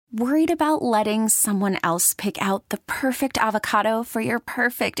Worried about letting someone else pick out the perfect avocado for your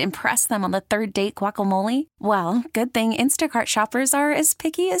perfect impress them on the third date guacamole? Well, good thing Instacart shoppers are as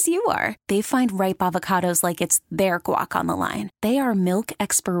picky as you are. They find ripe avocados like it's their guac on the line. They are milk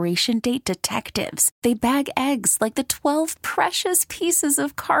expiration date detectives. They bag eggs like the 12 precious pieces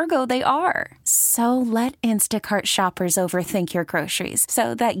of cargo they are. So let Instacart shoppers overthink your groceries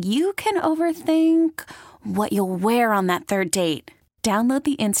so that you can overthink what you'll wear on that third date. Download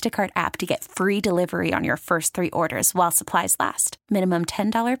the Instacart app to get free delivery on your first 3 orders while supplies last. Minimum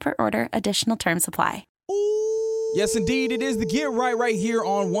 $10 per order. Additional terms apply. Ooh. Yes, indeed. It is the Get right here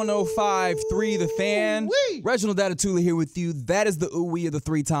on 105.3 The Fan. Wee. Reginald Adetula here with you. That is the ooh-wee of the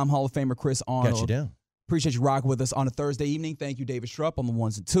 3-time Hall of Famer Chris Arnold. Got you down. Appreciate you rocking with us on a Thursday evening. Thank you, David Shrupp, on the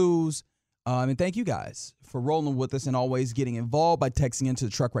ones and twos. And thank you guys for rolling with us and always getting involved by texting into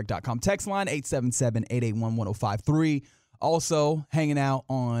the truckwreck.com text line, 877-881-1053. Also, hanging out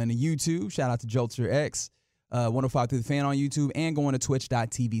on YouTube. Shout out to Jolter X, 105 through the Fan on YouTube, and going to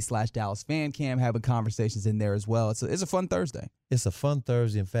twitch.tv/DallasFanCam, having conversations in there as well. It's a fun Thursday. It's a fun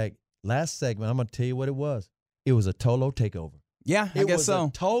Thursday. In fact, last segment, I'm going to tell you what it was. It was a Tolo takeover. Yeah, I guess so. It was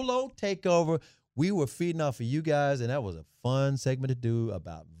a Tolo takeover. We were feeding off of you guys, and that was a fun segment to do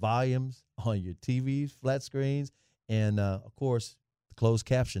about volumes on your TVs, flat screens, and, of course, the closed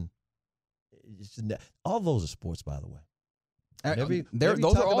caption. All those are sports, by the way.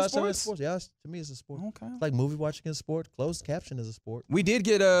 Those are all sports? Yeah, to me, it's a sport. Okay. It's like movie watching is a sport. Closed caption is a sport. We did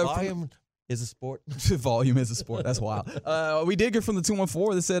get volume is a sport. Volume is a sport. That's wild. We did get from the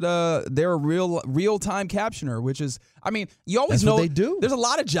 214 that said they're a real-time captioner, which is, I mean, you always know what they do. There's a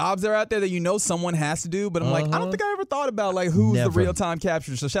lot of jobs that are out there that you know someone has to do, but I'm like, I don't think I ever thought about like who's the real-time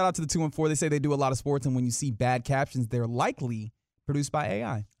captioner. So shout out to the 214. They say they do a lot of sports, and when you see bad captions, they're likely produced by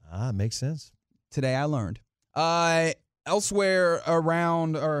AI. Makes sense. Today I learned. Elsewhere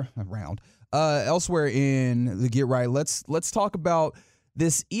elsewhere in the Get Right, let's talk about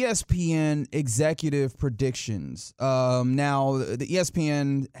this ESPN executive predictions. Now, the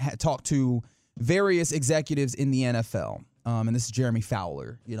ESPN talked to various executives in the NFL, and this is Jeremy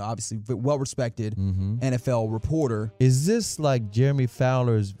Fowler, obviously well-respected NFL reporter. Is this like Jeremy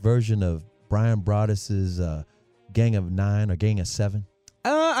Fowler's version of Brian Broaddus's Gang of 9 or Gang of 7?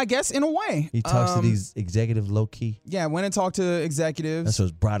 I guess in a way. He talks to these executives low key. Yeah, went and talked to executives. That's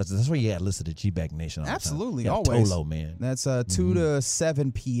what's Broaddus. That's why you got listed at G-Back Nation all Absolutely, the time. always. Tolo, man. That's 2 to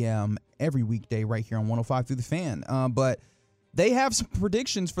 7 p.m. every weekday right here on 105 through the Fan. But they have some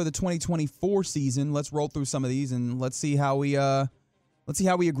predictions for the 2024 season. Let's roll through some of these and let's see how we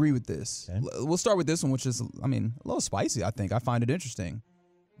agree with this. Okay. We'll start with this one, which is, a little spicy, I think. I find it interesting.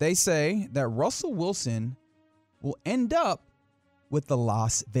 They say that Russell Wilson will end up with the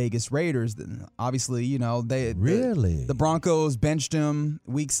Las Vegas Raiders. Then obviously, the Broncos benched him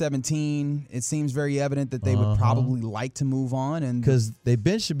week 17. It seems very evident that they would probably like to move on, and because they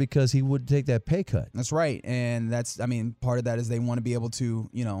benched him because he wouldn't take that pay cut. That's right, and that's part of that is they want to be able to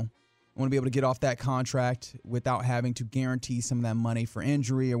get off that contract without having to guarantee some of that money for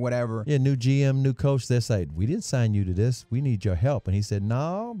injury or whatever. Yeah, new GM, new coach. They're like, we didn't sign you to this. We need your help, and he said,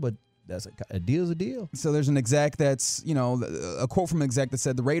 no, but. That's a deal's a deal. So there's an exec that's, a quote from an exec that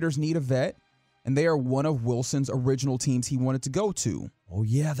said the Raiders need a vet, and they are one of Wilson's original teams he wanted to go to. Oh,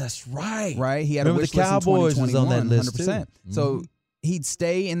 yeah, that's right. Right? He had a wish the Cowboys list in 2021, was on that list 100%. Too. So he'd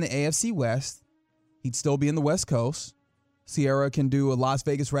stay in the AFC West. He'd still be in the West Coast. Sierra can do a Las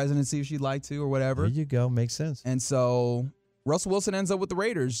Vegas residency if she'd like to or whatever. There you go. Makes sense. And so Russell Wilson ends up with the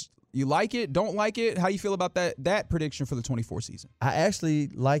Raiders. You like it? Don't like it? How you feel about that prediction for the 24 season? I actually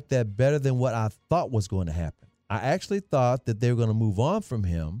like that better than what I thought was going to happen. I actually thought that they were going to move on from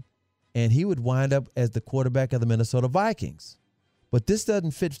him, and he would wind up as the quarterback of the Minnesota Vikings. But this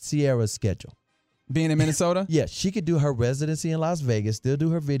doesn't fit Sierra's schedule. Being in Minnesota? Yeah, she could do her residency in Las Vegas, still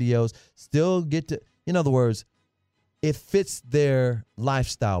do her videos, still get to, in other words, it fits their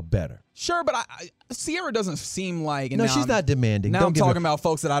lifestyle better. Sure, but Sierra doesn't seem like... No, she's not demanding. Now I'm talking about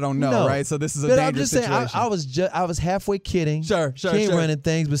folks that I don't know, right? So this is a dangerous situation. I'm just saying, I was halfway kidding. Sure. She ain't running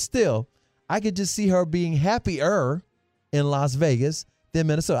things, but still, I could just see her being happier in Las Vegas than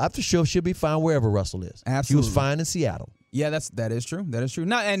Minnesota. I'm for sure she'll be fine wherever Russell is. Absolutely. She was fine in Seattle. Yeah, that is true. That is true.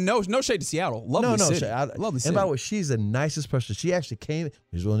 No shade to Seattle. Lovely city. Lovely city. And by the way, she's the nicest person. She actually came,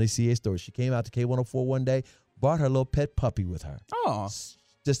 here's one of these CA stories. She came out to K104 one day, brought her little pet puppy with her. Oh.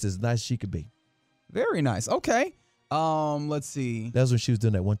 Just as nice as she could be. Very nice. Okay. Let's see. That was when she was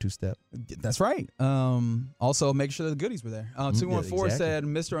doing that 1-2 step. That's right. Also, make sure the goodies were there. 214 said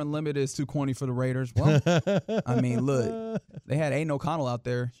Mr. Unlimited is too corny for the Raiders. Well, I mean, look, they had Aiden O'Connell out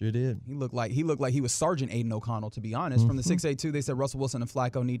there. Sure did. He looked like he was Sergeant Aiden O'Connell, to be honest. From the 682, they said Russell Wilson and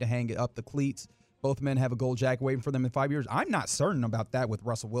Flacco need to hang up the cleats. Both men have a gold jacket waiting for them in 5 years. I'm not certain about that with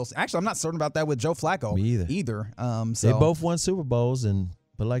Russell Wilson. Actually, I'm not certain about that with Joe Flacco. Me either. They both won Super Bowls,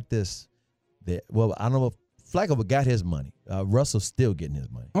 but like this, I don't know if Flacco got his money. Russell's still getting his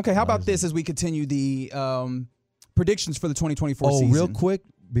money. Okay, how about this as we continue the predictions for the 2024 season? Real quick,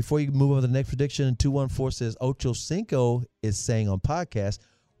 before you move on to the next prediction, 214 says Ocho Cinco is saying on podcast,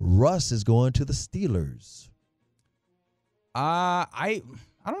 Russ is going to the Steelers. I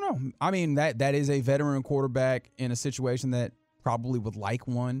don't know. I mean, that is a veteran quarterback in a situation that probably would like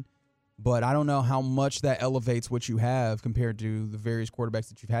one, but I don't know how much that elevates what you have compared to the various quarterbacks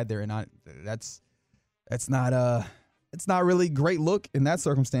that you've had there, and it's not really great look in that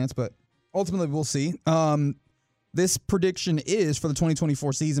circumstance, but ultimately we'll see. This prediction is for the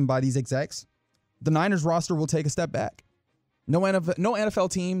 2024 season by these execs. The Niners roster will take a step back. No NFL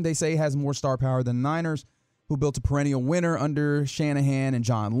team, they say, has more star power than the Niners, who built a perennial winner under Shanahan and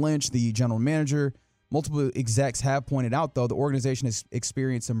John Lynch, the general manager. Multiple execs have pointed out, though, the organization has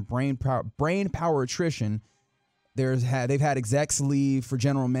experienced some brain power attrition. They've had execs leave for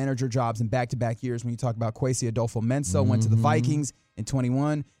general manager jobs in back-to-back years. When you talk about Kwesi Adolfo-Mensah, went to the Vikings in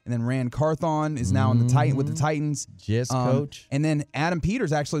 21, and then Rand Carthon is now with the Titans. Jets coach. And then Adam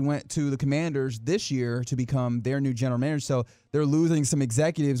Peters actually went to the Commanders this year to become their new general manager. So they're losing some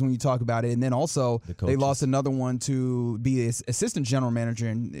executives when you talk about it. And then also they lost another one to be an assistant general manager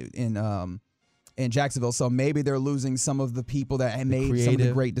in Jacksonville. So maybe they're losing some of the people that made some of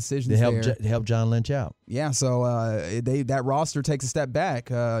the great decisions to help John Lynch out. Yeah, so that roster takes a step back.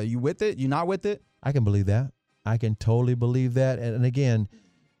 You with it? You not with it? I can believe that. I can totally believe that. And again,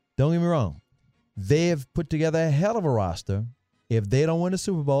 don't get me wrong. They have put together a hell of a roster. If they don't win the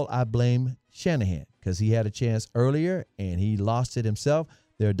Super Bowl, I blame Shanahan because he had a chance earlier and he lost it himself.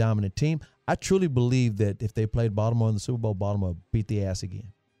 They're a dominant team. I truly believe that if they played Baltimore in the Super Bowl, Baltimore would beat the ass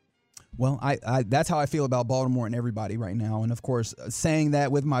again. Well, I that's how I feel about Baltimore and everybody right now. And, of course, saying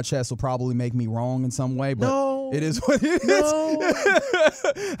that with my chest will probably make me wrong in some way. But it is what it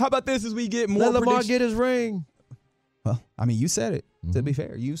is. How about this as we get more Let Lamar get his ring. Well, I mean, you said it. To be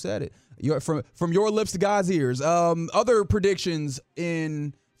fair, you said it. From your lips to God's ears. Other predictions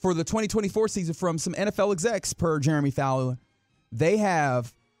for the 2024 season from some NFL execs per Jeremy Fowler. They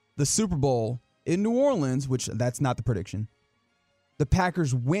have the Super Bowl in New Orleans, which that's not the prediction. The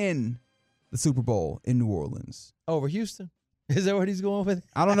Packers win the Super Bowl in New Orleans over Houston. Is that what he's going with?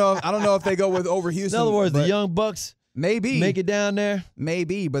 I don't know if they go with over Houston. In other words, the Young Bucks maybe make it down there.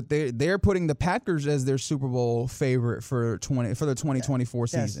 Maybe, but they're putting the Packers as their Super Bowl favorite for the 2024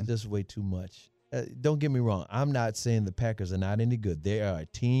 season. That's just way too much. Don't get me wrong. I'm not saying the Packers are not any good. They are a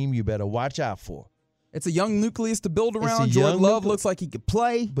team you better watch out for. It's a young nucleus to build around. Jordan Love looks like he could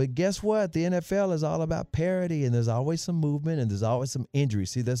play. But guess what? The NFL is all about parity, and there's always some movement, and there's always some injury.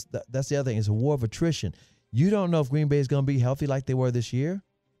 See, that's the other thing. It's a war of attrition. You don't know if Green Bay is going to be healthy like they were this year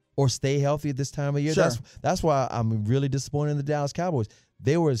or stay healthy at this time of year. Sure. That's why I'm really disappointed in the Dallas Cowboys.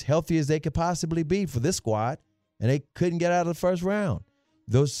 They were as healthy as they could possibly be for this squad, and they couldn't get out of the first round.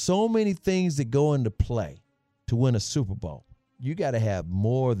 There's so many things that go into play to win a Super Bowl. You got to have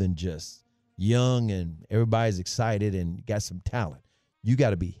more than just young and everybody's excited and got some talent. You got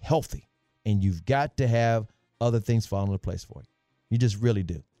to be healthy, and you've got to have other things fall into place for you. You just really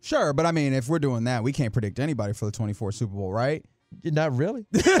do. Sure, but I mean, if we're doing that, we can't predict anybody for the 24 Super Bowl, right? Not really.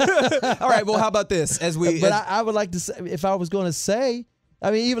 All right, well, how about this? I would like to say, if I was going to say,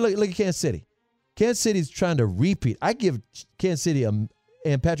 I mean, even look at Kansas City. Kansas City's trying to repeat. I give Kansas City and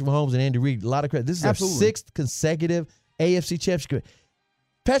Patrick Mahomes and Andy Reid a lot of credit. This is their sixth consecutive AFC championship.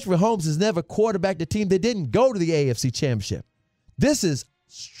 Patrick Mahomes has never quarterbacked a team that didn't go to the AFC Championship. This is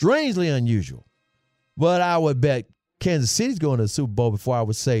strangely unusual. But I would bet Kansas City's going to the Super Bowl before I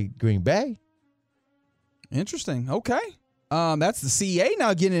would say Green Bay. Interesting. Okay. That's the CA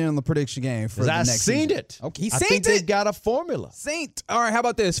now getting in on the prediction game for the next season. It. Okay, I think they've got a formula. Saint. All right, how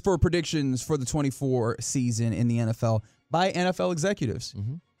about this for predictions for the 24 season in the NFL by NFL executives?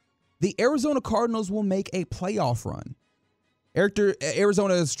 Mm-hmm. The Arizona Cardinals will make a playoff run.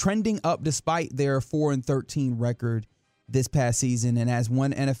 Arizona is trending up despite their 4-13 record this past season. And as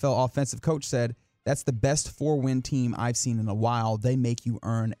one NFL offensive coach said, that's the best 4-win team I've seen in a while. They make you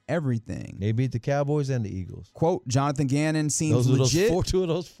earn everything. They beat the Cowboys and the Eagles. Quote, Jonathan Gannon seems legit. Two of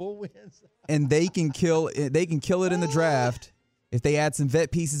those 4 wins. And they can kill it in the draft if they add some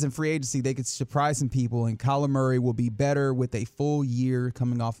vet pieces in free agency, they could surprise some people, and Kyler Murray will be better with a full year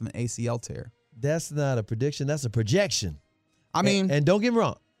coming off of an ACL tear. That's not a prediction. That's a projection. I mean, and don't get me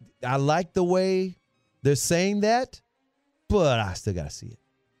wrong. I like the way they're saying that, but I still got to see it.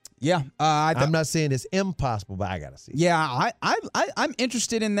 Yeah. I'm not saying it's impossible, but I got to see it. Yeah, I'm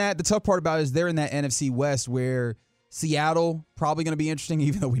interested in that. The tough part about it is they're in that NFC West where Seattle probably going to be interesting,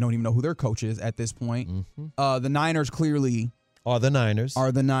 even though we don't even know who their coach is at this point. Mm-hmm. The Niners clearly are the Niners.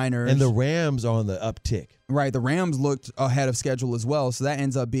 And the Rams are on the uptick. Right. The Rams looked ahead of schedule as well, so that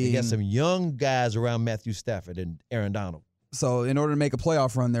ends up being. They got some young guys around Matthew Stafford and Aaron Donald. So in order to make a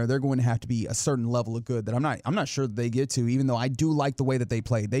playoff run there, they're going to have to be a certain level of good that I'm not sure that they get to, even though I do like the way that they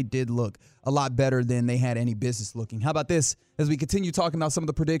played. They did look a lot better than they had any business looking. How about this? As we continue talking about some of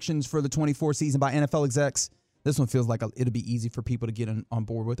the predictions for the 24 season by NFL execs, this one feels like it'll be easy for people to get on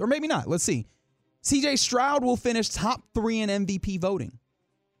board with. Or maybe not. Let's see. C.J. Stroud will finish top 3 in MVP voting.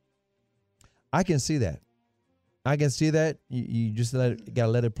 I can see that. You just got to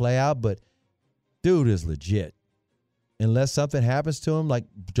let it play out. But dude is legit. Unless something happens to him, like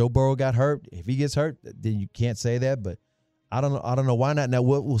Joe Burrow got hurt. If he gets hurt, then you can't say that. But I don't know why not. Now,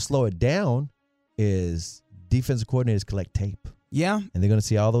 what will slow it down is defensive coordinators collect tape. Yeah. And they're going to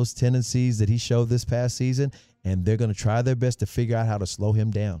see all those tendencies that he showed this past season, and they're going to try their best to figure out how to slow him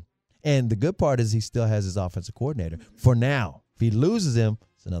down. And the good part is he still has his offensive coordinator for now. If he loses him,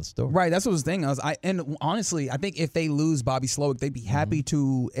 it's another story. Right. That's what I was thinking. And honestly, I think if they lose Bobby Slowick, they'd be happy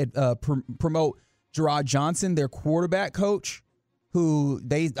to promote Gerard Johnson, their quarterback coach, who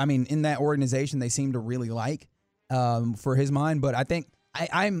in that organization they seem to really like for his mind. But I think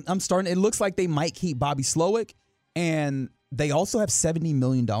I'm starting. It looks like they might keep Bobby Slowick, and they also have $70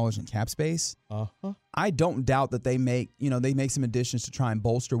 million in cap space. I don't doubt that they make some additions to try and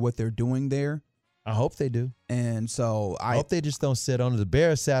bolster what they're doing there. I hope they do. And so I hope they just don't sit on it. The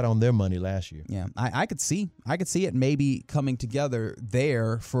Bears sat on their money last year. Yeah, I could see it maybe coming together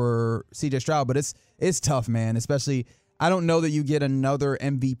there for C.J. Stroud, but it's tough, man. Especially, I don't know that you get another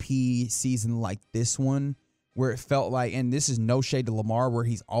MVP season like this one where it felt like, and this is no shade to Lamar, where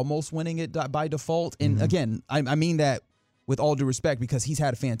he's almost winning it by default. And again, I mean that with all due respect, because he's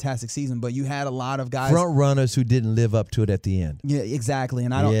had a fantastic season, but you had a lot of guys, front runners, who didn't live up to it at the end. Yeah, exactly.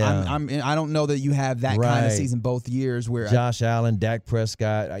 And I don't know that you have that kind of season both years where Josh Allen, Dak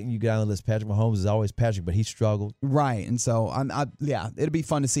Prescott, you got on the list. Patrick Mahomes is always Patrick, but he struggled. Right. And so it'll be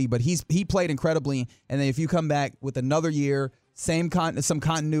fun to see. But he played incredibly. And then if you come back with another year, some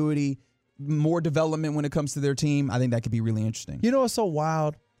continuity, more development when it comes to their team, I think that could be really interesting. You know what's so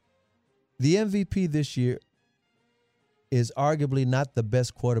wild? The MVP this year is arguably not the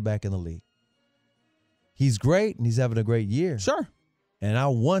best quarterback in the league. He's great, and he's having a great year. Sure. And I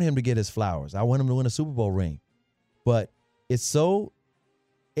want him to get his flowers. I want him to win a Super Bowl ring. But it's so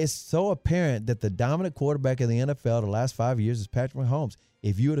apparent that the dominant quarterback in the NFL the last 5 years is Patrick Mahomes.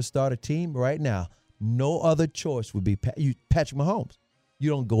 If you were to start a team right now, no other choice would be Patrick Mahomes. You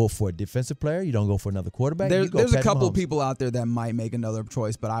don't go for a defensive player. You don't go for another quarterback. There's a couple of people out there that might make another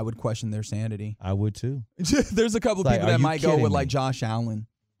choice, but I would question their sanity. I would too. There's a couple of people that might go with like Josh Allen.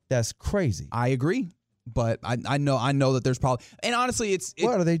 That's crazy. I agree, but I know that there's probably, and honestly,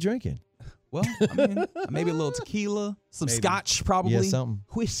 what are they drinking? Well, maybe a little tequila, some scotch, probably. Yeah, something.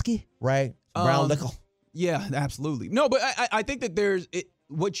 Whiskey. Right. Brown liquor. Yeah, absolutely. No, but I think that there's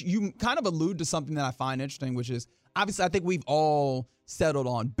what you kind of allude to something that I find interesting, which is obviously I think we've all settled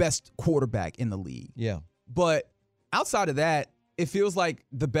on best quarterback in the league. Yeah. But outside of that, it feels like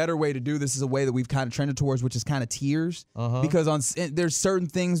the better way to do this is a way that we've kind of trended towards, which is kind of tiers. Because there's certain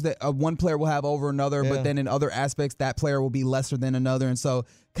things that one player will have over another, but then in other aspects, that player will be lesser than another. And so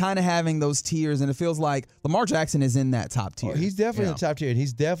kind of having those tiers, and it feels like Lamar Jackson is in that top tier. Oh, he's definitely in the top tier, and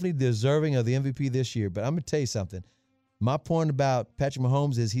he's definitely deserving of the MVP this year. But I'm going to tell you something. My point about Patrick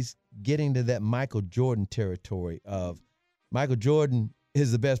Mahomes is he's getting to that Michael Jordan territory of Michael Jordan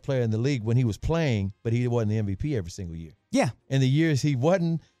is the best player in the league when he was playing, but he wasn't the MVP every single year. Yeah. And the years he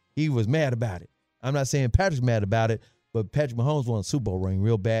wasn't, he was mad about it. I'm not saying Patrick's mad about it, but Patrick Mahomes won a Super Bowl ring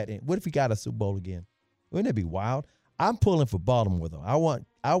real bad. And what if he got a Super Bowl again? Wouldn't that be wild? I'm pulling for Baltimore, though. I want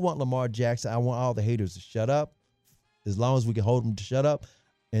Lamar Jackson. I want all the haters to shut up, as long as we can hold them to shut up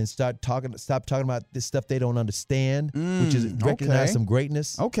and stop talking about this stuff they don't understand, which is recognize some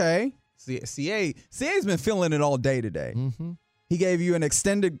greatness. Okay. CA's been feeling it all day today. Mm-hmm. He gave you an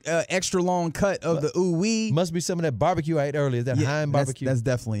extended, extra long cut of the ooh-wee. Must be some of that barbecue I ate earlier, that Heim barbecue. That's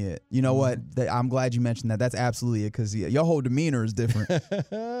definitely it. You know what? I'm glad you mentioned that. That's absolutely it, because your whole demeanor is different.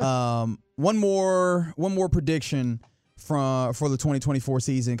 One more prediction for the 2024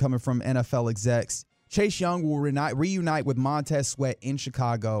 season coming from NFL execs. Chase Young will reunite with Montez Sweat in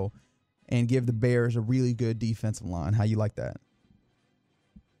Chicago and give the Bears a really good defensive line. How you like that?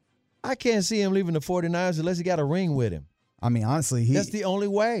 I can't see him leaving the 49ers unless he got a ring with him. I mean, honestly, that's the only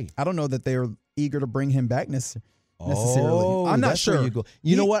way. I don't know that they're eager to bring him back necessarily. I'm not sure.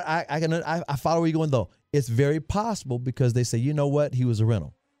 You know what? I follow where you're going, though. It's very possible because they say, you know what? He was a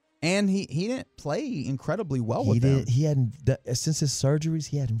rental. And he didn't play incredibly well with them. He hadn't done, since his surgeries,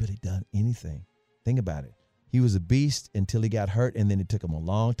 he hadn't really done anything. Think about it. He was a beast until he got hurt, and then it took him a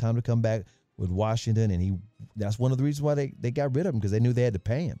long time to come back with Washington, and that's one of the reasons why they got rid of him, because they knew they had to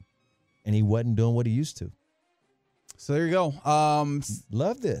pay him, and he wasn't doing what he used to. So there you go.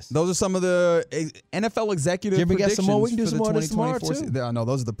 Love this. Those are some of the NFL executive predictions. Get some more. We can do some more this tomorrow, too. No,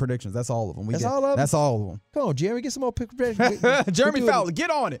 those are the predictions. That's all of them. That's all of them? That's all of them. Come on, Jeremy, get some more predictions. Jeremy Fowler, get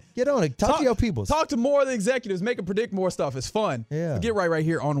on it. Get on it. Talk to your people. Talk to more of the executives. Make them predict more stuff. It's fun. Yeah. Get right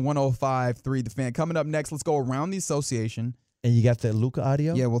here on 105.3 The Fan. Coming up next, let's go around the association. And you got the Luka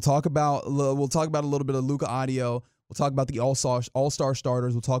audio? Yeah, we'll talk about a little bit of Luka audio. We'll talk about the All-Star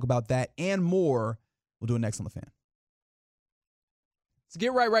starters. We'll talk about that and more. We'll do it next on The Fan. So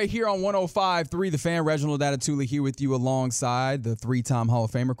get right here on 105.3 The Fan. Reginald Adetula here with you alongside the three-time Hall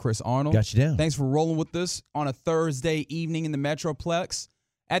of Famer Chris Arnold. Got you down. Thanks for rolling with us on a Thursday evening in the Metroplex.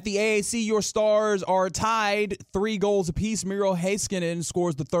 At the AAC, your Stars are tied 3 goals apiece. Miro Heiskanen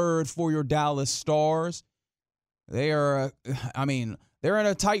scores the third for your Dallas Stars. They're in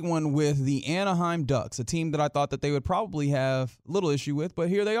a tight one with the Anaheim Ducks, a team that I thought that they would probably have little issue with, but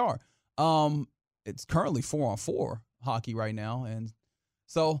here they are. It's currently 4-on-4 hockey right now, and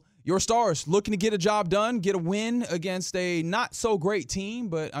so your Stars looking to get a job done, get a win against a not-so-great team,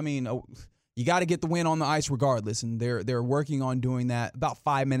 but, you got to get the win on the ice regardless, and they're working on doing that. About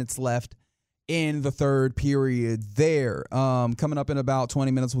 5 minutes left in the third period there. Coming up in about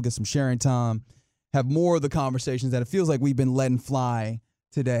 20 minutes, we'll get some sharing time, have more of the conversations that it feels like we've been letting fly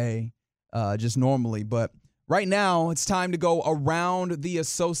today just normally. But right now, it's time to go around the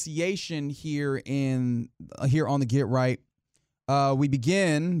association here on the Get Right. We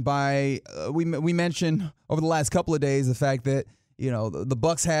begin by we mentioned over the last couple of days the fact that the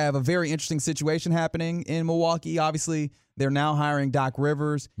Bucks have a very interesting situation happening in Milwaukee. Obviously, they're now hiring Doc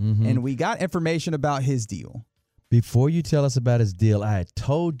Rivers, and we got information about his deal. Before you tell us about his deal, I had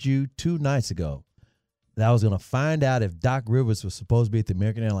told you 2 nights ago that I was going to find out if Doc Rivers was supposed to be at the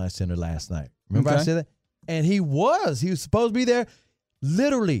American Airlines Center last night. Remember I said that? And he was. He was supposed to be there.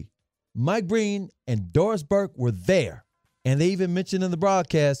 Literally, Mike Breen and Doris Burke were there. And they even mentioned in the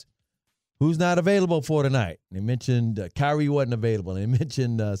broadcast who's not available for tonight. They mentioned Kyrie wasn't available. They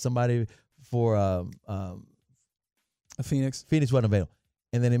mentioned somebody for Phoenix. Phoenix wasn't available.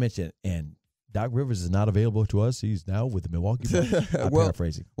 And then they mentioned, and Doc Rivers is not available to us. He's now with the Milwaukee Bucks.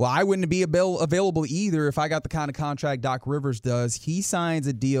 Paraphrasing. Well, I wouldn't be available either if I got the kind of contract Doc Rivers does. He signs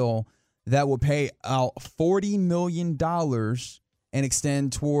a deal that will pay out $40 million and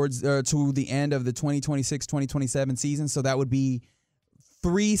extend towards to the end of the 2026-2027 season. So that would be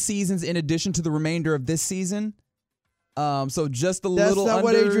 3 seasons in addition to the remainder of this season. So just little That's not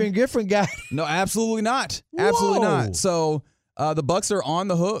what Adrian Griffin got. No, absolutely not. Whoa. Absolutely not. So the Bucks are on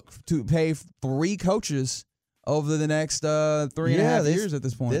the hook to pay 3 coaches over the next 3.5 years at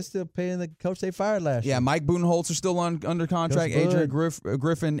this point. They're still paying the coach they fired last year. Yeah, Mike Budenholzer still under contract. Adrian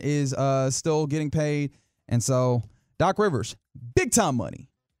Griffin is still getting paid. And so Doc Rivers, big time money.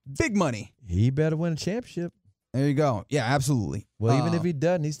 Big money. He better win a championship. There you go. Yeah, absolutely. Well, even if he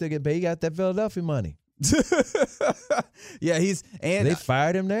doesn't, he still get paid. He got that Philadelphia money. Yeah, they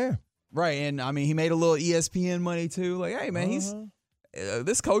fired him there. Right, and he made a little ESPN money too. Like, hey man, he's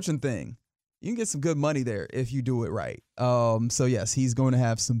this coaching thing. You can get some good money there if you do it right. So yes, he's going to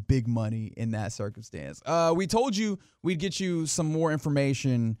have some big money in that circumstance. We told you we'd get you some more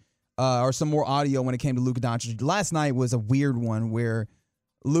information or some more audio when it came to Luka Doncic. Last night was a weird one where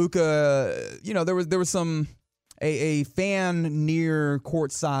Luka, there was some a fan near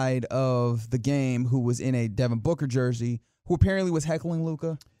courtside of the game who was in a Devin Booker jersey who apparently was heckling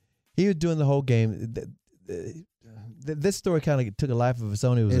Luka. He was doing the whole game. This story kind of took a life of its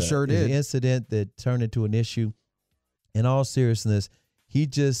own. It was an incident that turned into an issue. In all seriousness, he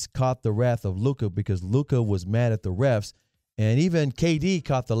just caught the wrath of Luka because Luka was mad at the refs. And even KD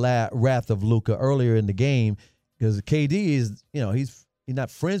caught the wrath of Luka earlier in the game because KD is, he's not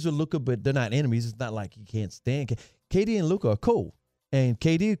friends with Luka, but they're not enemies. It's not like he can't stand. KD and Luka are cool. And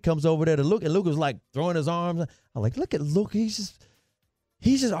KD comes over there to Luka, and Luka's like throwing his arms. I'm like, look at Luka. He's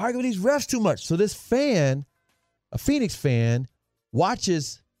just arguing with these refs too much. So this fan, a Phoenix fan,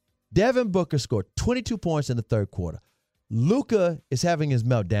 watches Devin Booker score 22 points in the third quarter. Luka is having his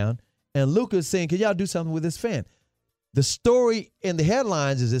meltdown, And Luka's saying, can y'all do something with this fan? The story in the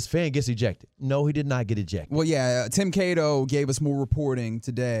headlines is this fan gets ejected. No, he did not get ejected. Well, yeah, Tim Cato gave us more reporting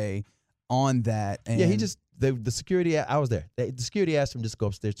today on that. And yeah, he just the security. I was there. The security asked him just to go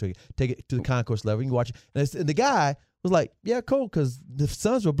upstairs to take it to the concourse level. You can watch it. And the guy was like, "Yeah, cool," because the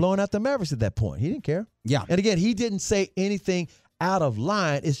Suns were blowing out the Mavericks at that point. He didn't care. Yeah. And again, he didn't say anything out of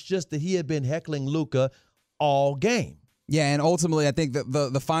line. It's just that he had been heckling Luka all game. Yeah, and ultimately, I think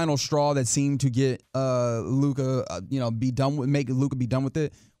the final straw that seemed to get Luka, make Luka be done with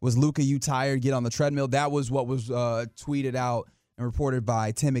it was, Luka, you tired? Get on the treadmill. That was what was tweeted out and reported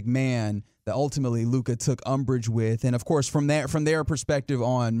by Tim McMahon that ultimately Luka took umbrage with. And of course, from their perspective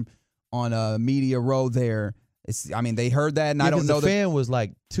on Media Row, they heard that, and I don't know. The fan was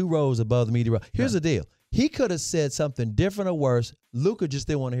like 2 rows above the media row. Here's the deal. He could have said something different or worse. Luka just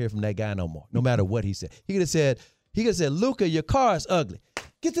didn't want to hear from that guy no more, no matter what he said. He could have said, Luka, your car is ugly.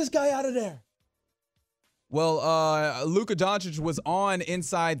 Get this guy out of there. Well, Luka Doncic was on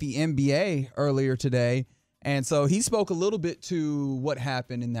Inside the NBA earlier today, and so he spoke a little bit to what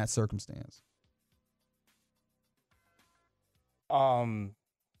happened in that circumstance.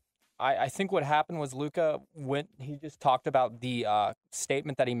 I think what happened was Luka he just talked about the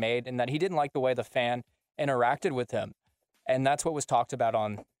statement that he made and that he didn't like the way the fan interacted with him. And that's what was talked about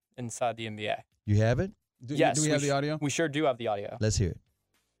on Inside the NBA. You have it? Yes. Do we have the audio? We sure do have the audio. Let's hear it.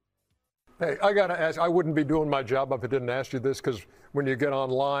 Hey, I got to ask, I wouldn't be doing my job if I didn't ask you this, because when you get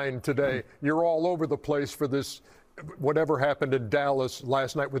online today, you're all over the place for this, whatever happened in Dallas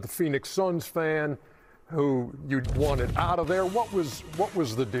last night with the Phoenix Suns fan who you wanted out of there. What was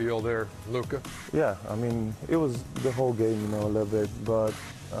the deal there, Luka? Yeah, I mean, it was the whole game, a little bit, but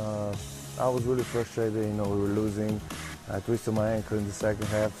I was really frustrated, we were losing. I twisted my ankle in the second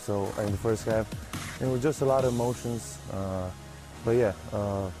half, in the first half. It was just a lot of emotions. But yeah,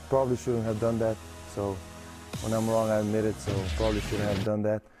 probably shouldn't have done that. So when I'm wrong, I admit it, so probably shouldn't have done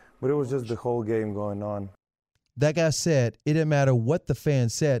that. But it was just the whole game going on. That guy said it didn't matter what the fan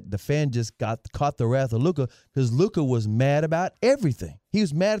said. The fan just caught the wrath of Luka, because Luka was mad about everything. He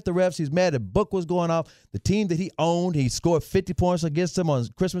was mad at the refs. He was mad that Book was going off. The team that he owned, he scored 50 points against them on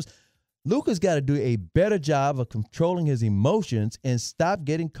Christmas. Luka's got to do a better job of controlling his emotions and stop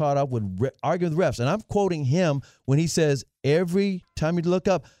getting caught up with arguing with refs. And I'm quoting him when he says, every time you look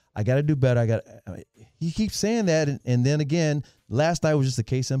up, I got to do better. He keeps saying that, and then again, last night was just a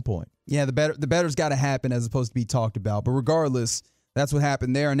case in point. Yeah, the better's got to happen as opposed to be talked about. But regardless, that's what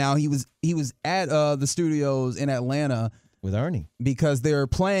happened there. Now he was at the studios in Atlanta with Ernie, because they're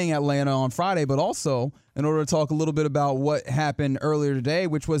playing Atlanta on Friday, but also in order to talk a little bit about what happened earlier today,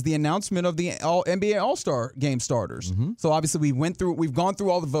 which was the announcement of the NBA All-Star Game starters. Mm-hmm. So obviously we've gone through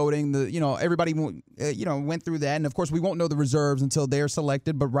all the voting. Everybody went through that, and of course we won't know the reserves until they're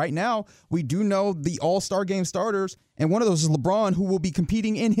selected. But right now we do know the All-Star Game starters, and one of those is LeBron, who will be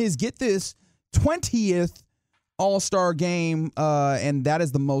competing in his 20th All-Star Game, and that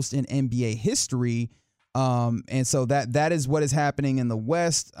is the most in NBA history. And so that is what is happening in the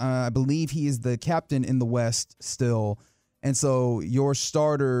West. I believe he is the captain in the West still. And so your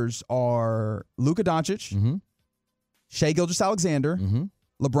starters are Luka Doncic, mm-hmm. Shai Gilgeous-Alexander, mm-hmm.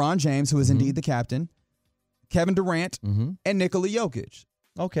 LeBron James, who is mm-hmm. indeed the captain, Kevin Durant, mm-hmm. and Nikola Jokic.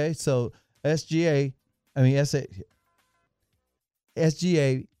 Okay, so SGA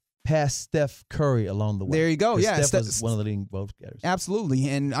passed Steph Curry along the way. There you go. Yeah, Steph was one of the leading vote getters. Absolutely.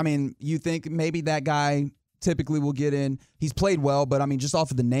 And, you think maybe that guy typically will get in. He's played well, but, just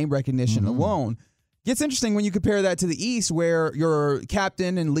off of the name recognition mm-hmm. alone. Gets interesting when you compare that to the East, where your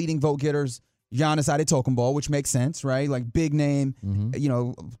captain and leading vote getters, Giannis Antetokounmpo, which makes sense, right? Like big name,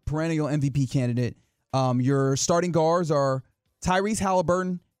 mm-hmm. Perennial MVP candidate. Your starting guards are Tyrese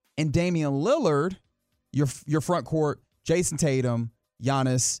Halliburton and Damian Lillard. Your front court, Jason Tatum,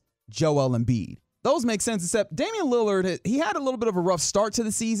 Giannis, Joel Embiid. Those make sense, except Damian Lillard, he had a little bit of a rough start to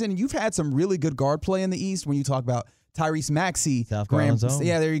the season. You've had some really good guard play in the East when you talk about Tyrese Maxey. South Carolina's own.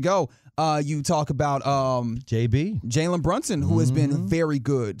 Yeah, there you go. You talk about Jalen Brunson, who has been very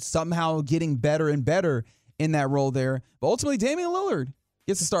good, somehow getting better and better in that role there. But ultimately, Damian Lillard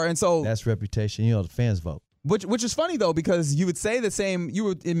gets a start. And so that's reputation. The fans vote. Which is funny, though, because you would say the same. You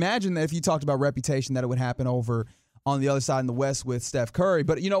would imagine that if you talked about reputation, that it would happen over on the other side in the West with Steph Curry.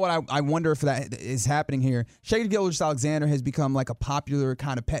 But you know what? I wonder if that is happening here. Shai Gilgeous-Alexander has become like a popular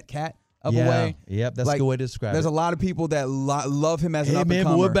kind of pet cat of a way. Yep, that's a good way to describe it. There's a lot of people that love him as an up-and-comer. Hey,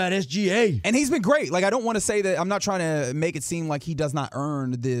 man, what about SGA? And he's been great. Like, I don't want to say that. I'm not trying to make it seem like he does not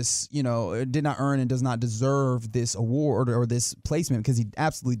earn this, did not earn and does not deserve this award or this placement, because he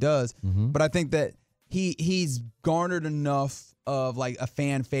absolutely does. Mm-hmm. But I think that he's garnered enough of like a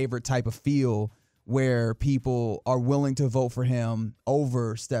fan favorite type of feel where people are willing to vote for him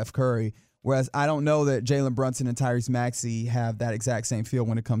over Steph Curry. Whereas I don't know that Jalen Brunson and Tyrese Maxey have that exact same feel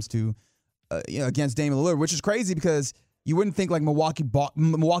when it comes to against Damian Lillard, which is crazy because you wouldn't think like Milwaukee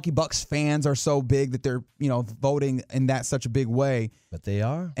Bucks fans are so big that they're voting in that such a big way. But they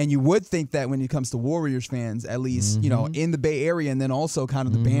are. And you would think that when it comes to Warriors fans, at least in the Bay Area, and then also kind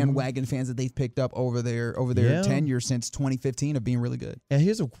of the bandwagon fans that they've picked up over their tenure since 2015 of being really good. And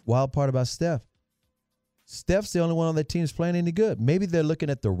here's a wild part about Steph. Steph's the only one on their team that's playing any good. Maybe they're looking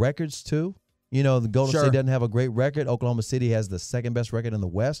at the records too. The Golden State doesn't have a great record. Oklahoma City has the second best record in the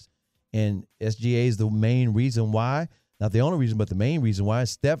West, and SGA is the main reason why. Not the only reason, but the main reason why.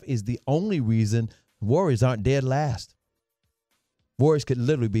 Steph is the only reason Warriors aren't dead last. Warriors could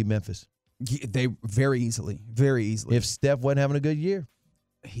literally beat Memphis. They very easily. If Steph wasn't having a good year.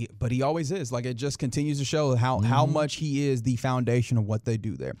 But he always is. Like, it just continues to show how much he is the foundation of what they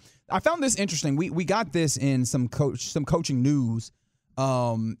do there. I found this interesting. We got this in some coaching news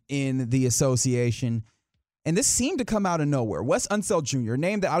in the association, and this seemed to come out of nowhere. Wes Unseld Jr., a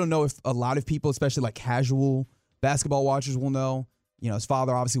name that I don't know if a lot of people, especially like casual basketball watchers, will know. His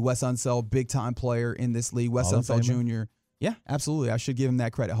father, obviously, Wes Unseld, big-time player in this league. Wes Unseld Jr. Yeah, absolutely. I should give him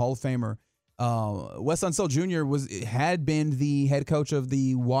that credit. Hall of Famer. Wes Unseld Jr. had been the head coach of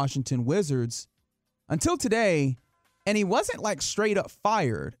the Washington Wizards until today, and he wasn't like straight up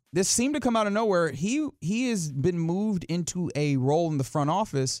fired. This seemed to come out of nowhere. He has been moved into a role in the front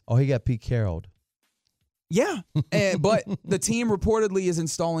office. Oh, he got Pete Carrolled. Yeah, but the team reportedly is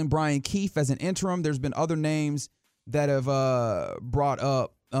installing Brian Keefe as an interim. There's been other names that have brought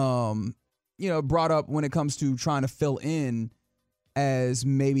up when it comes to trying to fill in as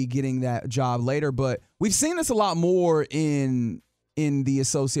maybe getting that job later. But we've seen this a lot more in the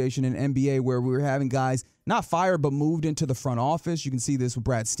association and NBA, where we were having guys not fired but moved into the front office. You can see this with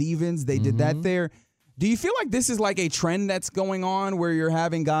Brad Stevens. They did that there. Do you feel like this is like a trend that's going on where you're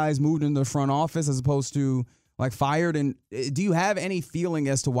having guys moved into the front office as opposed to like fired? And do you have any feeling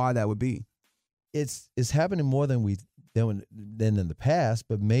as to why that would be? It's happening more than in the past,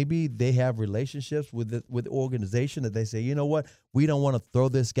 but maybe they have relationships with the organization that they say, you know what, we don't want to throw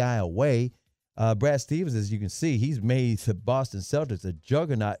this guy away. Brad Stevens, as you can see, he's made the Boston Celtics a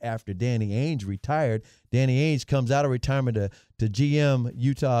juggernaut after Danny Ainge retired. Danny Ainge comes out of retirement to GM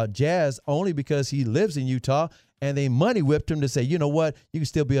Utah Jazz only because he lives in Utah, and they money whipped him to say, you know what, you can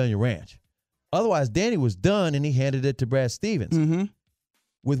still be on your ranch. Otherwise, Danny was done, and he handed it to Brad Stevens.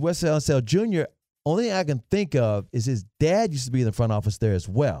 With Wes Unseld Jr., only thing I can think of is his dad used to be in the front office there as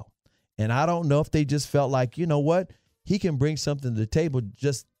well. And I don't know if they just felt like, you know what, he can bring something to the table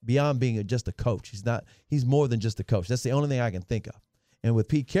just beyond being just a coach. He's more than just a coach. That's the only thing I can think of. And with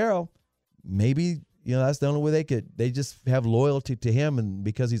Pete Carroll, maybe, that's the only way they just have loyalty to him, and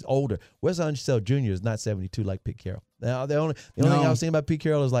because he's older. Wes Unseld Jr. is not 72 like Pete Carroll. Now, the only thing I was saying about Pete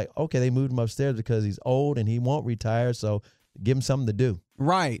Carroll is like, okay, they moved him upstairs because he's old and he won't retire, so give him something to do.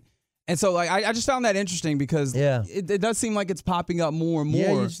 Right. And so, like, I just found that interesting because it does seem like it's popping up more and more.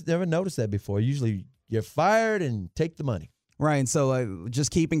 Yeah, you just never noticed that before. Usually you're fired and take the money. Right. And so, like,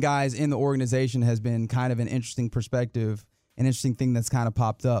 just keeping guys in the organization has been kind of an interesting perspective, an interesting thing that's kind of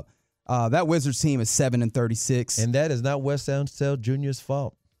popped up. That Wizards team is 7-36. And that is not Wes Unseld Jr.'s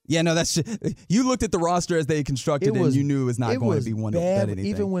fault. Yeah, no, that's just, you looked at the roster as they constructed it, and you knew it was not going to be one bad, of anything.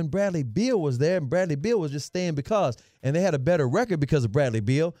 Even when Bradley Beal was there, and Bradley Beal was just staying and they had a better record because of Bradley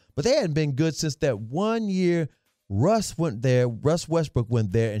Beal, but they hadn't been good since that 1 year Russ Westbrook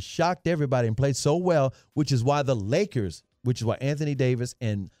went there and shocked everybody and played so well, which is why the Lakers, which is why Anthony Davis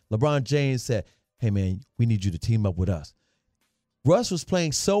and LeBron James said, hey, man, we need you to team up with us. Russ was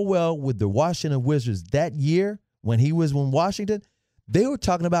playing so well with the Washington Wizards that year when he was in Washington. They were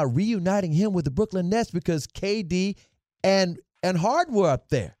talking about reuniting him with the Brooklyn Nets because KD and Hart were up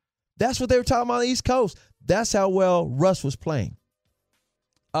there. That's what they were talking about on the East Coast. That's how well Russ was playing.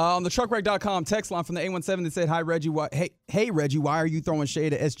 On the truckwreck.com text line from the 817 that said, hi, Reggie. Hey, Reggie, why are you throwing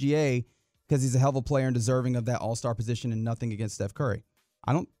shade at SGA? Because he's a hell of a player and deserving of that all-star position, and nothing against Steph Curry.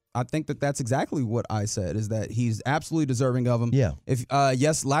 I think that's exactly what I said, is that he's absolutely deserving of him. Yeah.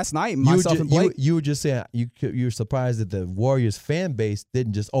 Yes, last night, myself and Blake. You were just saying you were surprised that the Warriors fan base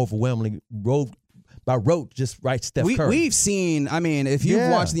didn't just overwhelmingly just write Steph Curry. We've seen, if you've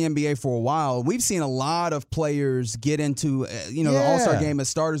watched the NBA for a while, we've seen a lot of players get into the All-Star game as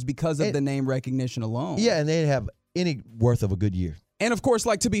starters because of the name recognition alone. Yeah, and they didn't have any worth of a good year. And of course,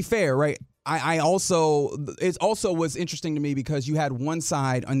 like, to be fair, right? It also was interesting to me because you had one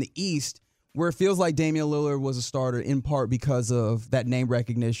side on the East where it feels like Damian Lillard was a starter in part because of that name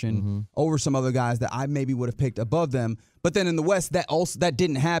recognition over some other guys that I maybe would have picked above them. But then in the West, that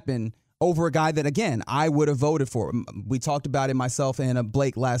didn't happen over a guy that, again, I would have voted for. We talked about it, myself and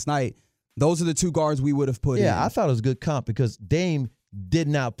Blake last night. Those are the two guards we would have put in. Yeah, I thought it was a good comp because Dame did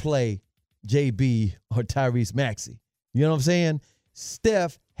not play JB or Tyrese Maxey. You know what I'm saying?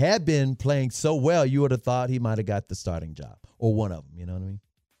 Steph had been playing so well, you would have thought he might have got the starting job or one of them. You know what I mean?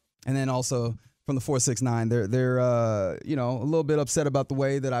 And then also from the 469, they're a little bit upset about the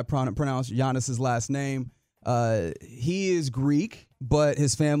way that I pronounce Giannis's last name. He is Greek, but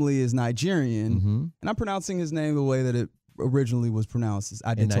his family is Nigerian, and I'm pronouncing his name the way that it originally was pronounced. Is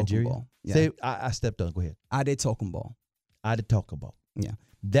Adetula. Yeah. Say, I stepped on. Go ahead. Adetula. Adetula. Yeah.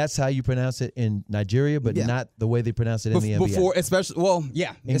 That's how you pronounce it in Nigeria, but not the way they pronounce it in the NBA. Before,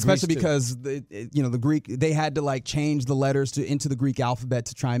 especially because the Greek, they had to like change the letters into the Greek alphabet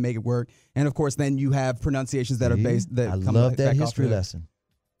to try and make it work. And of course, then you have pronunciations that are based. That I love that history lesson.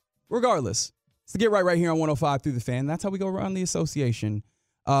 Regardless, it's the Get Right here on 105 through the Fan. That's how we go around the association.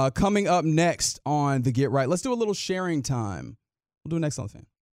 Coming up next on the Get Right, let's do a little sharing time. We'll do it next on the Fan.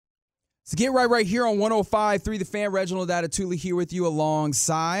 So Get right here on 105.3 The Fan. Reginald Adetula here with you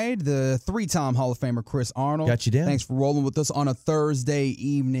alongside the three-time Hall of Famer Chris Arnold. Got you down. Thanks for rolling with us on a Thursday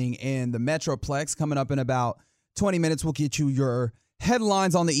evening in the Metroplex. Coming up in about 20 minutes, we'll get you your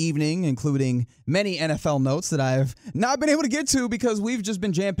headlines on the evening, including many NFL notes that I have not been able to get to because we've just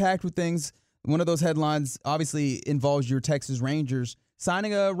been jam-packed with things. One of those headlines obviously involves your Texas Rangers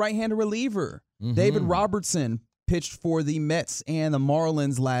signing a right-handed reliever. David Robertson pitched for the Mets and the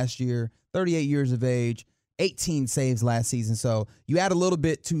Marlins last year, 38 years of age, 18 saves last season. So you add a little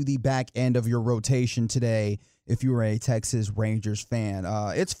bit to the back end of your rotation today if you were a Texas Rangers fan.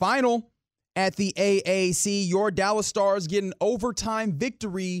 It's final at the AAC. Your Dallas Stars get an overtime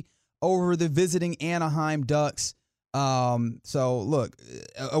victory over the visiting Anaheim Ducks. So look,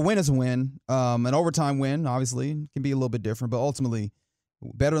 a win is a win. An overtime win, obviously, can be a little bit different, but ultimately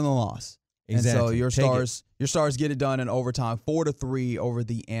better than a loss. Exactly. And so your Stars get it done in overtime, 4-3 over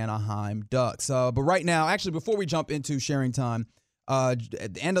the Anaheim Ducks. But right now, actually, before we jump into sharing time, at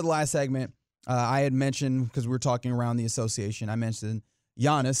the end of the last segment, I had mentioned, because we were talking around the association, I mentioned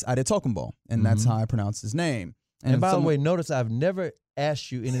Giannis Adetula, and that's how I pronounce his name. And by the way, notice I've never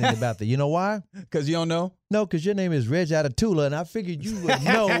asked you anything about that. You know why? Because you don't know? No, because your name is Reg Adetula, and I figured you would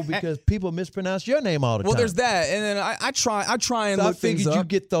know because people mispronounce your name all the time. Well, there's that, and then I try and so look things up. I figured you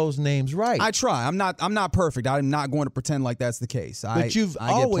get those names right. I try. I'm not perfect. I'm not going to pretend like that's the case. But you've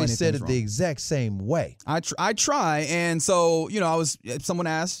always said it the exact same way. I try, and so someone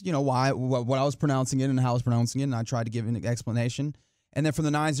asked why what I was pronouncing it and how I was pronouncing it, and I tried to give an explanation. And then from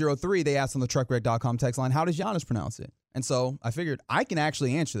the 903, they asked on the truckwreck.com text line, how does Giannis pronounce it? And so I figured I can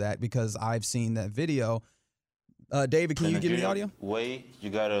actually answer that because I've seen that video. David, can you give me the audio? Way, you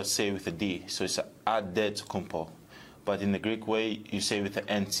got to say with a D. So it's Adetula. But in the Greek way, you say with the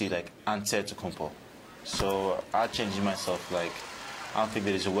NT, like Antetokounmpo. So I changed myself. Like, I don't think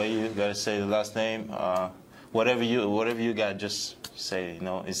there is a way you got to say the last name. Whatever you got, just say,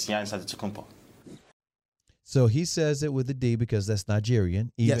 it's Giannis Antetokounmpo. So he says it with a D because that's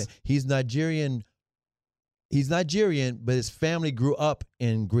Nigerian. Yes. He's Nigerian, but his family grew up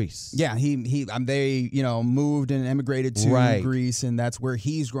in Greece. Yeah, they moved and emigrated to Greece, and that's where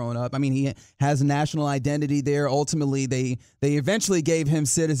he's grown up. I mean, he has a national identity there. Ultimately, they eventually gave him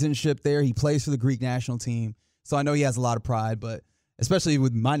citizenship there. He plays for the Greek national team, so I know he has a lot of pride. But especially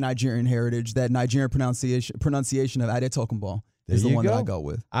with my Nigerian heritage, that Nigerian pronunciation of Adetokounmpo is the one that I go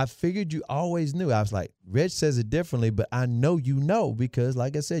with. I figured you always knew. I was like, Reg says it differently, but I know you know because,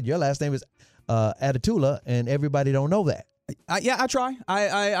 like I said, your last name is Adetula, and everybody don't know that. I try.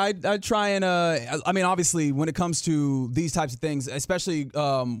 I try and I mean, obviously, when it comes to these types of things, especially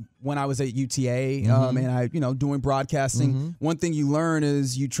when I was at UTA and I doing broadcasting, one thing you learn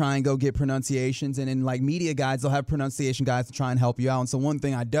is you try and go get pronunciations, and in like media guides, they'll have pronunciation guides to try and help you out. And so one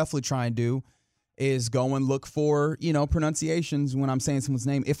thing I definitely try and do is go and look for, pronunciations when I'm saying someone's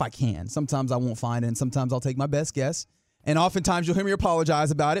name, if I can. Sometimes I won't find it, and sometimes I'll take my best guess. And oftentimes you'll hear me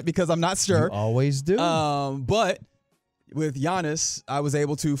apologize about it because I'm not sure. You always do. But with Giannis, I was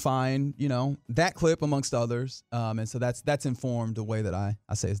able to find, that clip amongst others. And so that's informed the way that I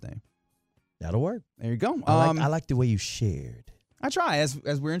say his name. That'll work. There you go. I like the way you shared. I try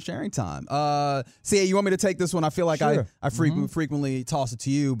as we're in sharing time. See, you want me to take this one? I feel like sure. I frequently toss it to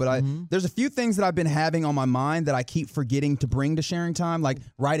you, but there's a few things that I've been having on my mind that I keep forgetting to bring to sharing time, like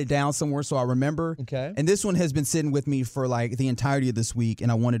write it down somewhere so I remember. Okay. And this one has been sitting with me for like the entirety of this week,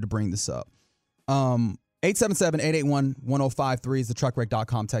 and I wanted to bring this up. 877-881-1053 is the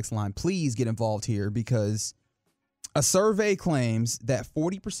truckwreck.com text line. Please get involved here because a survey claims that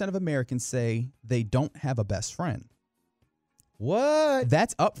 40% of Americans say they don't have a best friend. What?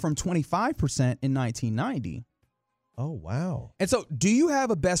 That's up from 25% in 1990. Oh, wow. And so, do you have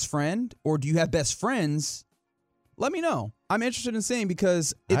a best friend or do you have best friends? Let me know. I'm interested in seeing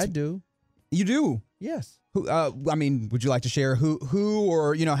because I do. You do? Yes. Who? I mean, would you like to share who,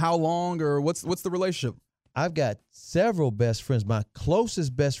 or how long, or what's the relationship? I've got several best friends. My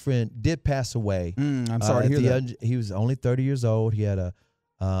closest best friend did pass away. I'm sorry to hear that. He was only 30 years old. He had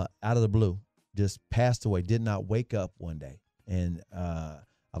out of the blue, just passed away, did not wake up one day. And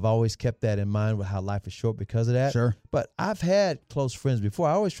I've always kept that in mind with how life is short because of that. Sure. But I've had close friends before.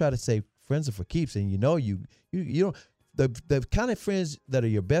 I always try to say friends are for keeps. And you don't, the kind of friends that are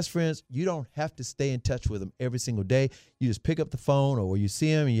your best friends, you don't have to stay in touch with them every single day. You just pick up the phone or you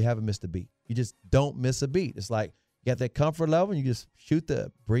see them and you haven't missed a beat. You just don't miss a beat. It's like you got that comfort level and you just shoot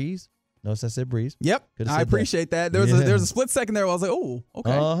the breeze. Notice I said breeze. Yep. I appreciate that. There was a split second there where I was like, oh,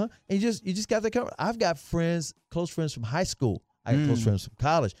 okay. Uh-huh. And you just got that comfort. I've got friends, close friends from high school. I got close friends from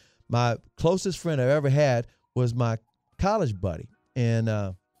college. My closest friend I've ever had was my college buddy.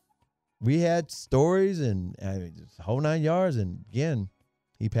 And we had stories and the whole 9 yards. And again,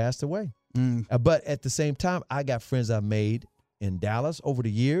 he passed away. But at the same time, I got friends I've made in Dallas over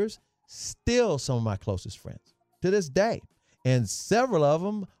the years, still some of my closest friends to this day. And several of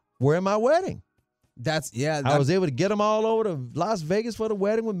them were in my wedding. I was able to get them all over to Las Vegas for the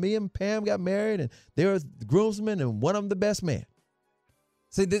wedding when me and Pam got married. And they were the groomsmen and one of them the best man.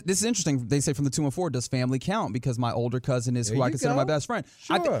 See, this is interesting. They say from the 214, does family count? Because my older cousin is who I consider my best friend.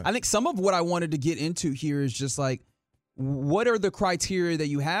 Sure. I think some of what I wanted to get into here is just like, what are the criteria that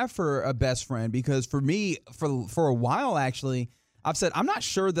you have for a best friend? Because for me, for a while, actually, I've said, I'm not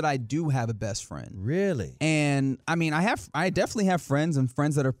sure that I do have a best friend. Really? And I mean, I definitely have friends and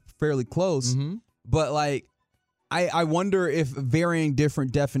friends that are fairly close, but like, I wonder if varying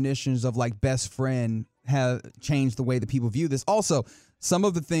different definitions of like best friend have changed the way that people view this. Also, some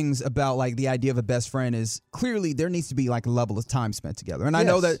of the things about like the idea of a best friend is clearly there needs to be like a level of time spent together. And I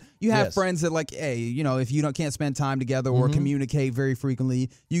know that you have friends that like, hey, if you can't spend time together or communicate very frequently,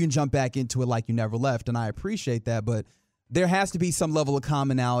 you can jump back into it like you never left. And I appreciate that, but there has to be some level of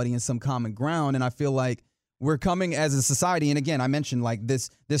commonality and some common ground. And I feel like we're coming as a society. And again, I mentioned like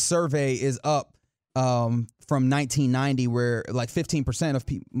this survey is up from 1990, where like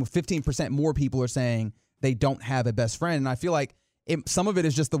 15% more people are saying they don't have a best friend. And I feel like some of it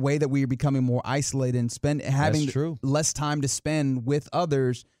is just the way that we are becoming more isolated and having less time to spend with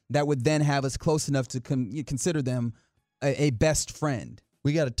others that would then have us close enough to consider them a best friend.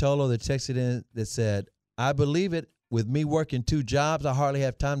 We got a Tolo that texted in that said, I believe it. With me working 2 jobs, I hardly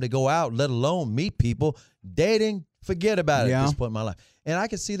have time to go out, let alone meet people. Dating, forget about it at this point in my life. And I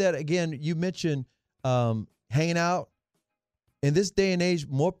can see that, again, you mentioned hanging out. In this day and age,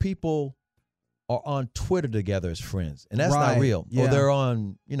 more people are on Twitter together as friends, and that's not real. Yeah. Or they're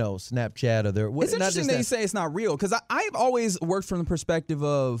on, Snapchat, or they're. It's interesting that you say it's not real, because I've always worked from the perspective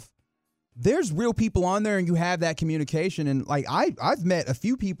of there's real people on there, and you have that communication, and like I've met a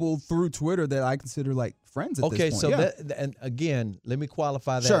few people through Twitter that I consider like friends at this point. Okay, so and again, let me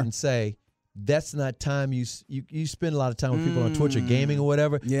qualify that and say that's not time you spend a lot of time with people on Twitch or gaming or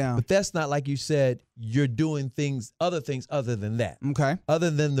whatever. Yeah, but that's not, like you said, you're doing other things other than that. Okay,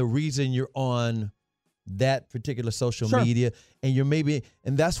 other than the reason you're on that particular social media, and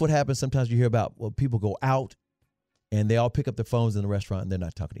and that's what happens sometimes. You hear about people go out and they all pick up their phones in the restaurant and they're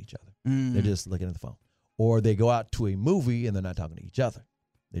not talking to each other. They're just looking at the phone. Or they go out to a movie and they're not talking to each other.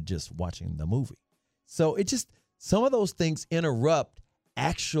 They're just watching the movie. So some of those things interrupt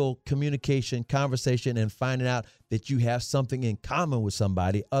actual communication, conversation, and finding out that you have something in common with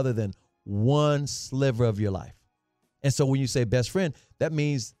somebody other than one sliver of your life. And so when you say best friend, that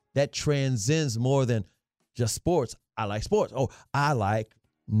means that transcends more than just sports. I like sports. Oh, I like,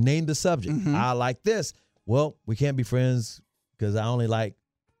 name the subject. I like this. Well, we can't be friends because I only like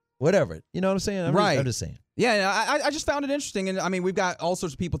whatever. You know what I'm saying? I'm just saying. Yeah, I just found it interesting. And I mean, we've got all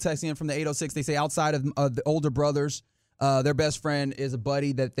sorts of people texting in from the 806. They say outside of the older brothers, their best friend is a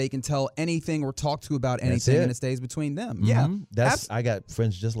buddy that they can tell anything or talk to about anything, and it stays between them. Yeah. I got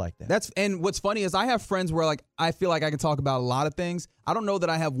friends just like that. And what's funny is I have friends where like I feel like I can talk about a lot of things. I don't know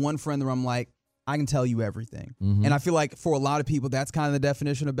that I have one friend where I'm like, I can tell you everything. And I feel like for a lot of people, that's kind of the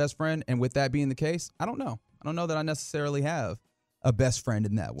definition of best friend. And with that being the case, I don't know. I don't know that I necessarily have a best friend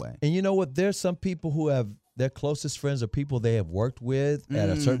in that way. And you know what? There's some people who have their closest friends are people they have worked with at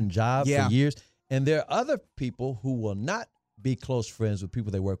a certain job for years. And there are other people who will not be close friends with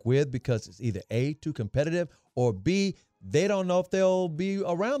people they work with because it's either A, too competitive, or B, they don't know if they'll be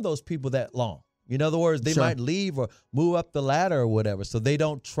around those people that long. In other words, they might leave or move up the ladder or whatever. So they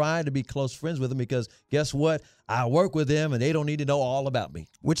don't try to be close friends with them because guess what? I work with them and they don't need to know all about me.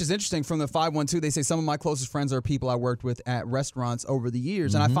 Which is interesting. From the 512, they say some of my closest friends are people I worked with at restaurants over the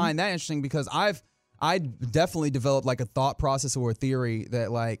years. And I find that interesting because I definitely developed like a thought process or a theory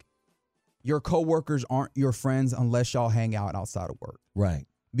that like your coworkers aren't your friends unless y'all hang out outside of work. Right.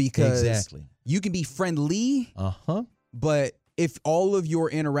 Because you can be friendly, but if all of your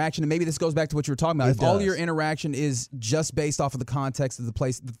interaction, and maybe this goes back to what you were talking about, if all of your interaction is just based off of the context of the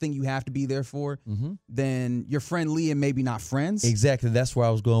place, the thing you have to be there for, then you're friendly and maybe not friends. Exactly. That's where I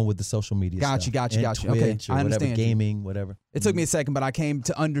was going with the social media stuff. Gotcha. Twitch Okay, or I whatever, understand. gaming, whatever. It took me a second, but I came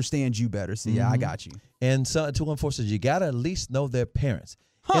to understand you better. So yeah, I got you. And so 214 says you got to at least know their parents.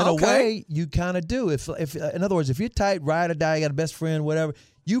 Huh, in a way, you kind of do. If in other words, if you're tight, ride or die, you got a best friend, whatever,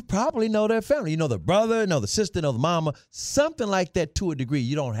 you probably know their family. You know the brother, know the sister, know the mama, something like that to a degree.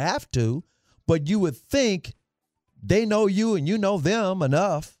 You don't have to, but you would think they know you and you know them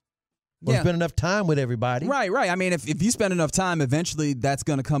enough. Or spend enough time with everybody. Right. I mean, if you spend enough time, eventually that's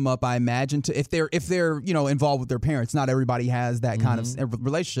going to come up, I imagine, to if they're involved with their parents. Not everybody has that kind of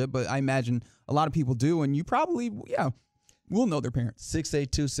relationship, but I imagine a lot of people do, and you probably, will know their parents.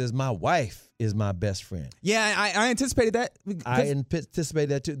 682 says, my wife is my best friend. Yeah, I anticipated that. I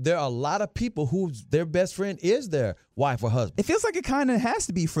anticipated that too. There are a lot of people whose their best friend is their wife or husband. It feels like it kind of has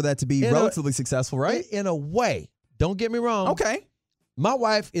to be for that to be relatively successful, right? In a way. Don't get me wrong. Okay. My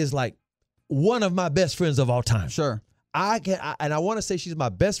wife is like one of my best friends of all time. Sure. I want to say she's my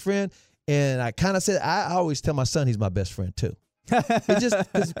best friend, and I kind of said I always tell my son he's my best friend too. It just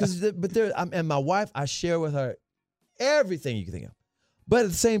and my wife, I share with her everything you can think of. But at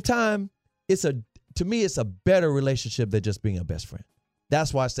the same time, to me it's a better relationship than just being a best friend.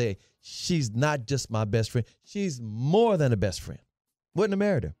 That's why I say she's not just my best friend. She's more than a best friend. Wouldn't have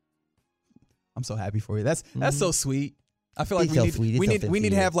married her. I'm so happy for you. That's so sweet. I feel like we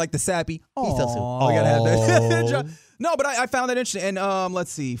need to have like the sappy. Oh, we gotta have that. No, but I found that interesting. And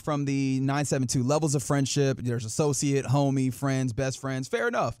let's see, from the 972 levels of friendship, there's associate, homie, friends, best friends. Fair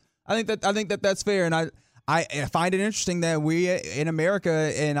enough. I think that's fair. And I find it interesting that we in America,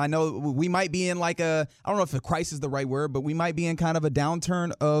 and I know we might be in like I don't know if a crisis is the right word, but we might be in kind of a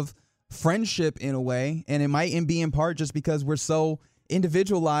downturn of friendship in a way, and it might be in part just because we're so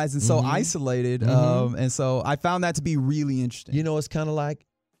individualized and so isolated. And so I found that to be really interesting. You know, it's kind of like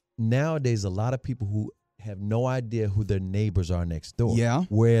nowadays a lot of people who have no idea who their neighbors are next door. Yeah.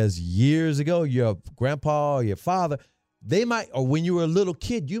 Whereas years ago, your grandpa or your father, they might, or when you were a little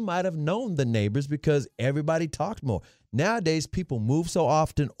kid, you might have known the neighbors because everybody talked more. Nowadays, people move so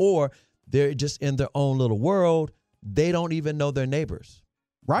often or they're just in their own little world. They don't even know their neighbors.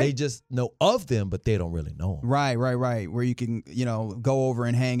 Right. They just know of them, but they don't really know them. Right. Where you can, go over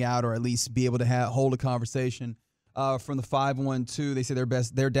and hang out or at least be able to hold a conversation. From the 512, they say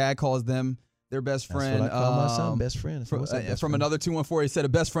their dad calls them their best friend. That's what I call my son, best friend. From another 214, he said a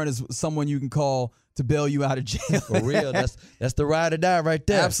best friend is someone you can call to bail you out of jail. For real. That's the ride or die right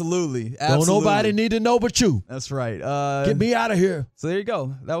there. Absolutely. Don't nobody need to know but you. That's right. Get me out of here. So there you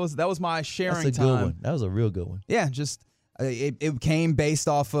go. That was my sharing That's a good one. That was a real good one. Yeah, just it came based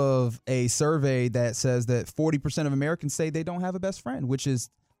off of a survey that says that 40% of Americans say they don't have a best friend, which is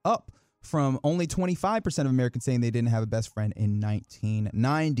up from only 25% of Americans saying they didn't have a best friend in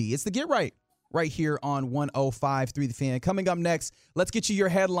 1990. It's the Get Right here on 105.3 The Fan. Coming up next, let's get you your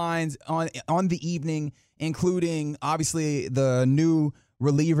headlines on the evening, including obviously the new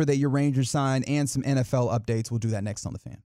reliever that your Rangers signed and some NFL updates. We'll do that next on The Fan.